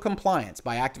substantial compliance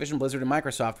by Activision Blizzard and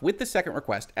Microsoft with the second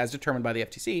request as determined by the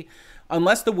FTC,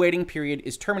 unless the waiting period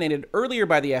is terminated earlier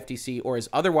by the FTC or is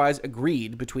otherwise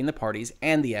agreed between the parties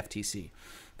and the FTC.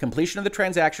 Completion of the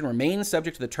transaction remains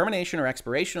subject to the termination or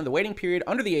expiration of the waiting period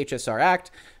under the HSR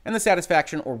Act and the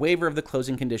satisfaction or waiver of the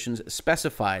closing conditions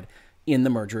specified in the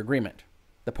merger agreement.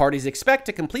 The parties expect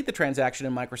to complete the transaction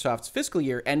in Microsoft's fiscal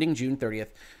year ending June 30th,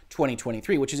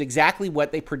 2023, which is exactly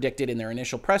what they predicted in their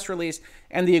initial press release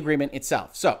and the agreement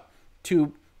itself. So,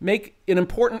 to make an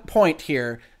important point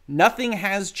here, Nothing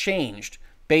has changed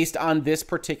based on this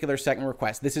particular second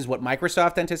request. This is what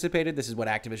Microsoft anticipated. This is what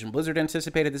Activision Blizzard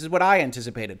anticipated. This is what I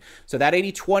anticipated. So that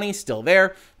 80-20 is still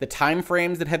there. The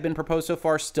timeframes that have been proposed so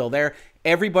far still there.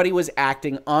 Everybody was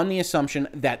acting on the assumption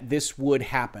that this would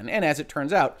happen. And as it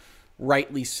turns out,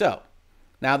 rightly so.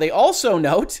 Now, they also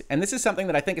note, and this is something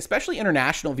that I think especially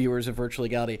international viewers of virtual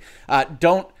legality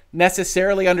don't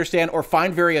necessarily understand or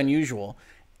find very unusual,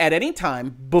 at any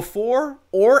time before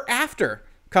or after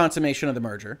consummation of the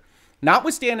merger,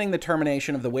 notwithstanding the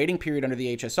termination of the waiting period under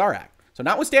the HSR Act, so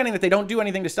notwithstanding that they don't do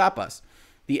anything to stop us,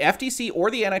 the FTC or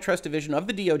the Antitrust Division of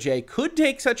the DOJ could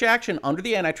take such action under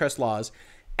the antitrust laws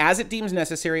as it deems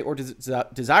necessary or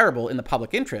desirable in the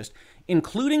public interest,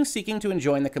 including seeking to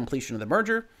enjoin the completion of the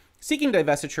merger, seeking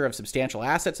divestiture of substantial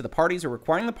assets of the parties, or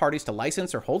requiring the parties to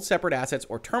license or hold separate assets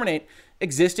or terminate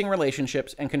existing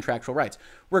relationships and contractual rights.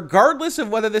 Regardless of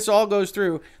whether this all goes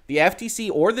through, the FTC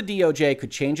or the DOJ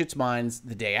could change its minds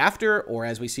the day after, or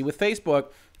as we see with Facebook,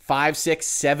 5, 6,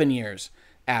 7 years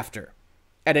after.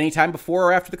 At any time before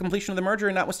or after the completion of the merger,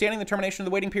 and notwithstanding the termination of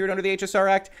the waiting period under the HSR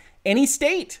Act, any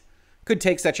state could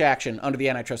take such action under the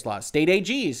antitrust laws. State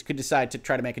AGs could decide to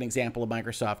try to make an example of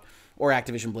Microsoft or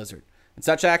Activision Blizzard. And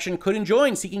such action could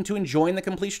seeking to enjoin the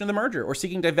completion of the merger or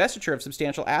seeking divestiture of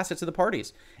substantial assets of the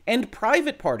parties. And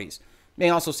private parties may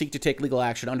also seek to take legal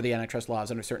action under the antitrust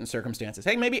laws under certain circumstances.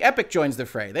 Hey, maybe Epic joins the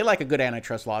fray. They like a good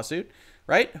antitrust lawsuit,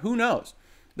 right? Who knows?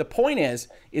 The point is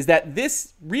that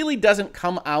this really doesn't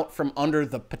come out from under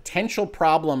the potential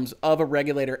problems of a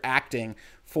regulator acting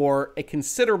for a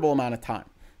considerable amount of time.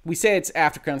 We say it's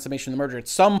after consummation of the merger. At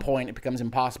some point, it becomes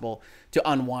impossible to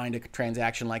unwind a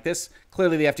transaction like this.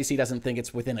 Clearly, the FTC doesn't think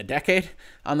it's within a decade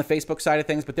on the Facebook side of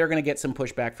things, but they're going to get some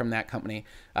pushback from that company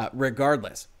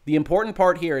regardless. The important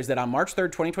part here is that on March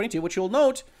 3rd, 2022, which you'll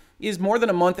note is more than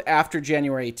a month after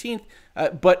January 18th,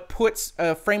 but puts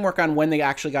a framework on when they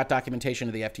actually got documentation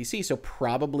to the FTC, so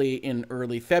probably in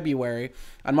early February.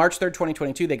 On March 3rd,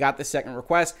 2022, they got the second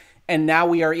request, and now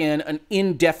we are in an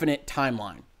indefinite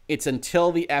timeline. It's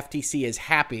until the FTC is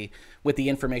happy with the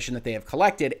information that they have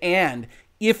collected. And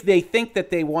if they think that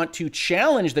they want to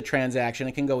challenge the transaction,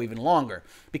 it can go even longer.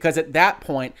 Because at that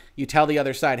point, you tell the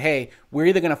other side, hey, we're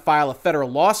either going to file a federal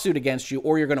lawsuit against you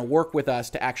or you're going to work with us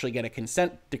to actually get a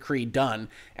consent decree done.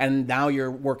 And now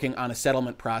you're working on a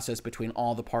settlement process between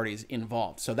all the parties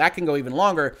involved. So that can go even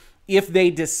longer if they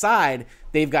decide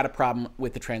they've got a problem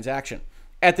with the transaction.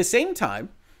 At the same time,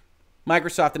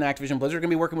 Microsoft and Activision Blizzard are going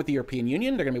to be working with the European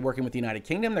Union. They're going to be working with the United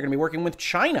Kingdom. They're going to be working with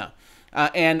China.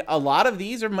 And a lot of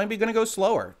these are maybe going to go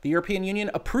slower. The European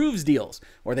Union approves deals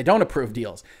or they don't approve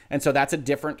deals. And so that's a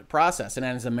different process. And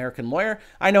as an American lawyer,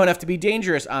 I know enough to be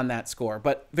dangerous on that score.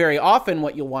 But very often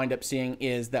what you'll wind up seeing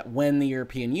is that when the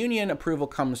European Union approval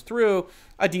comes through,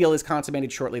 a deal is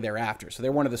consummated shortly thereafter. So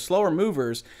they're one of the slower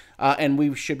movers. And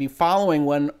we should be following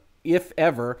when, if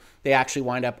ever, they actually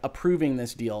wind up approving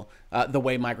this deal the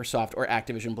way Microsoft or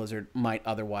Activision Blizzard might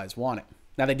otherwise want it.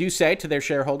 Now, they do say to their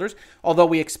shareholders, although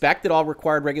we expect that all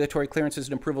required regulatory clearances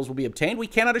and approvals will be obtained, we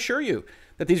cannot assure you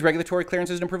that these regulatory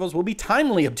clearances and approvals will be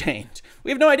timely obtained.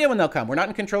 We have no idea when they'll come. We're not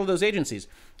in control of those agencies.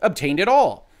 Obtained at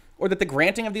all. Or that the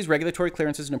granting of these regulatory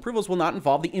clearances and approvals will not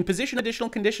involve the imposition of additional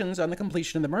conditions on the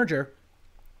completion of the merger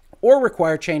or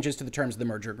require changes to the terms of the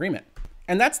merger agreement.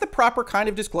 And that's the proper kind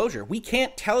of disclosure. We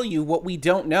can't tell you what we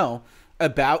don't know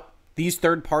about these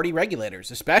third-party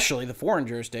regulators, especially the foreign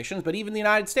jurisdictions, but even the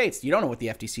United States. You don't know what the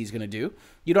FTC is going to do.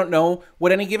 You don't know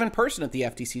what any given person at the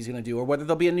FTC is going to do, or whether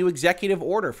there'll be a new executive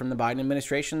order from the Biden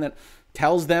administration that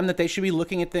tells them that they should be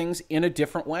looking at things in a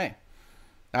different way.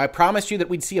 Now, I promised you that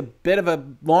we'd see a bit of a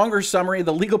longer summary of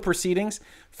the legal proceedings.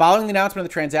 Following the announcement of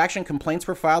the transaction, complaints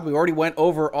were filed. We already went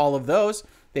over all of those.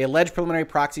 They allege preliminary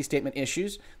proxy statement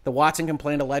issues. The Watson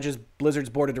complaint alleges Blizzard's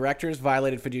board of directors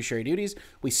violated fiduciary duties.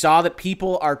 We saw that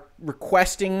people are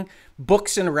requesting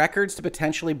books and records to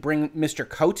potentially bring Mr.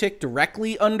 Kotick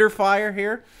directly under fire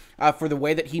here for the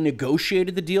way that he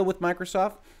negotiated the deal with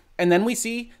Microsoft. And then we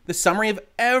see the summary of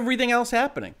everything else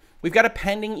happening. We've got a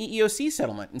pending EEOC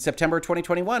settlement. In September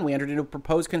 2021, we entered into a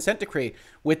proposed consent decree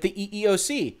with the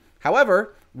EEOC.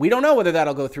 However, we don't know whether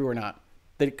that'll go through or not.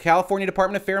 The California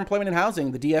Department of Fair Employment and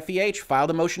Housing, the DFEH, filed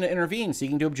a motion to intervene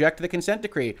seeking to object to the consent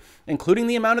decree, including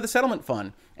the amount of the settlement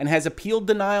fund, and has appealed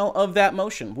denial of that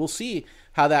motion. We'll see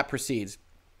how that proceeds.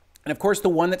 And of course, the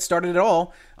one that started it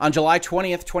all, on July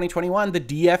 20th, 2021, the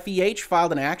DFEH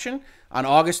filed an action. On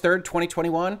August 3rd,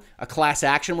 2021, a class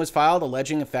action was filed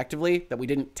alleging effectively that we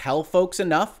didn't tell folks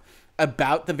enough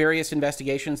about the various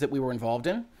investigations that we were involved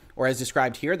in. Or as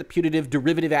described here, the putative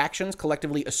derivative actions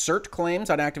collectively assert claims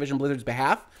on Activision Blizzard's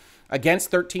behalf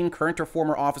against 13 current or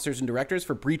former officers and directors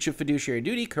for breach of fiduciary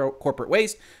duty, corporate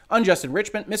waste, unjust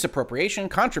enrichment, misappropriation,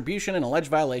 contribution, and alleged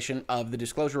violation of the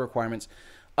disclosure requirements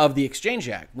of the Exchange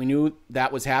Act. We knew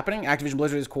that was happening. Activision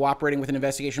Blizzard is cooperating with an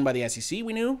investigation by the SEC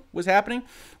we knew was happening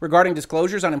regarding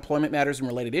disclosures on employment matters and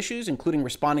related issues, including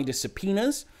responding to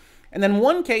subpoenas. And then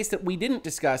one case that we didn't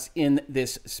discuss in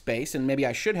this space, and maybe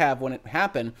I should have when it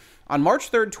happened, on March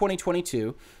 3rd,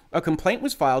 2022, a complaint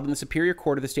was filed in the Superior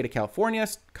Court of the State of California,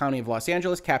 County of Los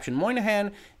Angeles, captioned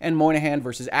Moynihan and Moynihan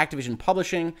versus Activision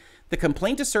Publishing. The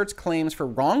complaint asserts claims for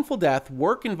wrongful death,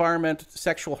 work environment,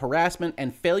 sexual harassment,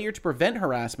 and failure to prevent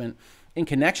harassment in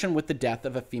connection with the death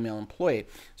of a female employee.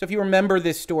 So if you remember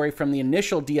this story from the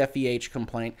initial DFEH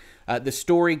complaint, the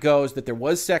story goes that there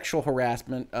was sexual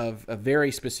harassment of a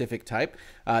very specific type,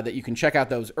 that you can check out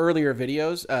those earlier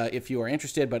videos if you are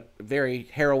interested, but very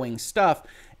harrowing stuff.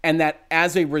 And that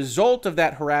as a result of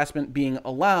that harassment being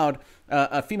allowed,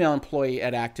 a female employee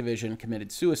at Activision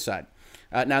committed suicide.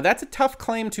 Now, that's a tough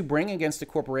claim to bring against a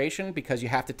corporation because you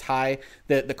have to tie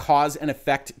the cause and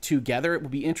effect together. It will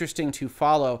be interesting to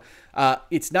follow.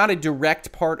 It's not a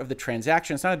direct part of the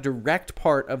transaction. It's not a direct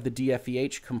part of the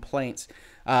DFEH complaints,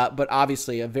 but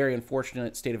obviously a very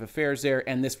unfortunate state of affairs there.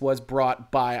 And this was brought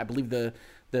by, I believe, the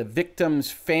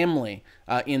victim's family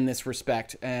in this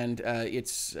respect, and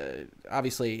it's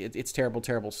obviously it's terrible,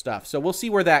 terrible stuff. So we'll see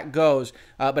where that goes,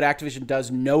 but Activision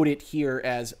does note it here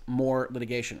as more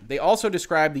litigation. They also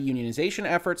describe the unionization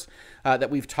efforts that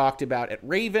we've talked about at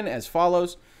Raven as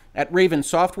follows. At Raven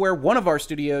Software, one of our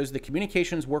studios, the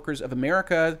Communications Workers of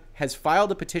America, has filed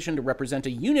a petition to represent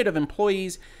a unit of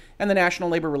employees, and the National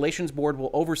Labor Relations Board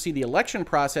will oversee the election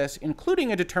process, including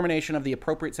a determination of the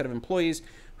appropriate set of employees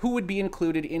who would be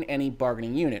included in any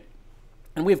bargaining unit.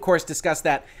 And we, of course, discussed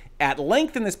that at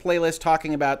length in this playlist,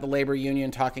 talking about the labor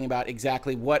union, talking about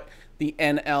exactly what the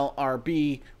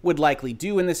NLRB would likely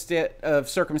do in this state of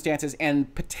circumstances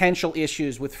and potential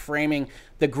issues with framing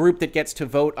the group that gets to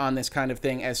vote on this kind of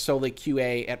thing as solely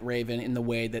QA at Raven in the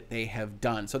way that they have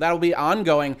done. So that'll be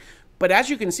ongoing. But as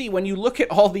you can see, when you look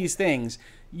at all these things,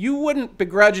 you wouldn't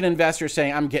begrudge an investor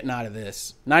saying, I'm getting out of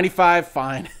this. 95,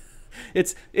 fine.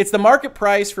 It's the market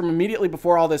price from immediately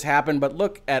before all this happened, but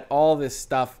look at all this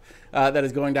stuff that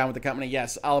is going down with the company.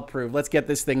 Yes, I'll approve. Let's get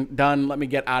this thing done. Let me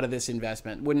get out of this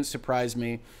investment. Wouldn't surprise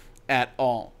me at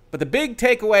all. But the big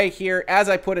takeaway here, as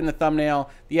I put in the thumbnail,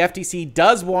 the FTC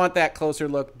does want that closer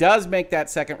look, does make that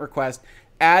second request,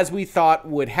 as we thought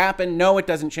would happen. No, it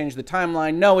doesn't change the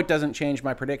timeline. No, it doesn't change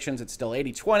my predictions. It's still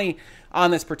 80-20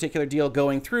 on this particular deal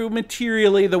going through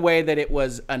materially the way that it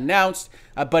was announced.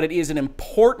 But it is an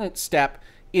important step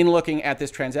in looking at this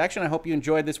transaction. I hope you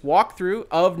enjoyed this walkthrough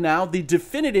of now the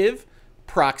definitive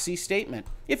proxy statement.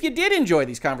 If you did enjoy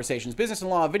these conversations, business and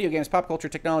law, video games, pop culture,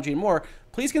 technology, and more,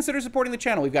 please consider supporting the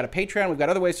channel. We've got a Patreon. We've got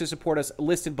other ways to support us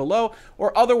listed below,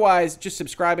 or otherwise just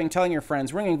subscribing, telling your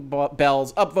friends, ringing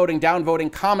bells, upvoting, downvoting,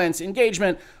 comments,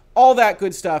 engagement, all that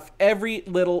good stuff. Every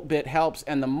little bit helps,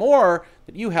 and the more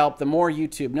that you help, the more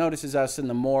YouTube notices us, and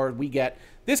the more we get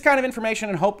this kind of information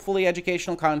and hopefully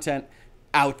educational content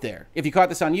out there. If you caught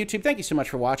this on YouTube, thank you so much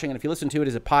for watching. And if you listen to it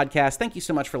as a podcast, thank you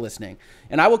so much for listening.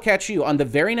 And I will catch you on the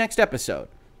very next episode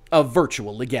of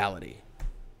Virtual Legality.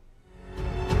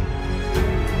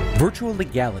 Virtual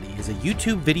Legality is a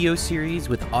YouTube video series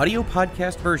with audio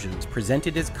podcast versions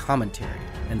presented as commentary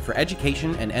and for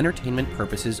education and entertainment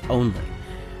purposes only.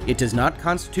 It does not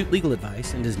constitute legal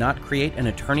advice and does not create an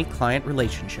attorney-client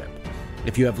relationship.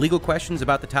 If you have legal questions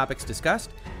about the topics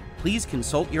discussed, please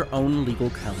consult your own legal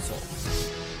counsel.